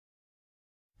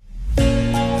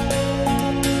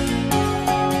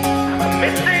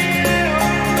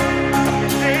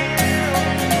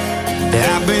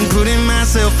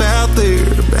myself out there,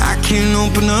 but I can't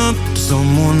open up to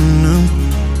someone new.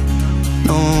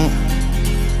 No,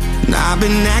 and I've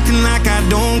been acting like I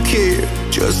don't care,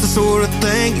 just the sort of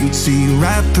thing you'd see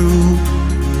right through.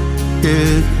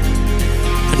 Yeah,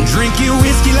 and drink your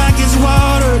whiskey like it's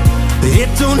water, but it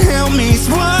don't help me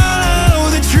swallow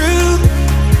the truth.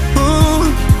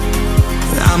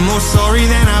 I'm more sorry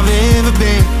than I've ever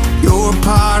been. You're a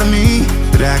part of me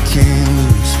that I can't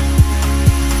lose.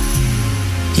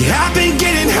 Yeah, I've been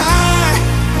getting high,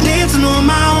 dancing on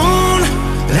my own,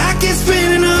 but I can't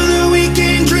spend another weekend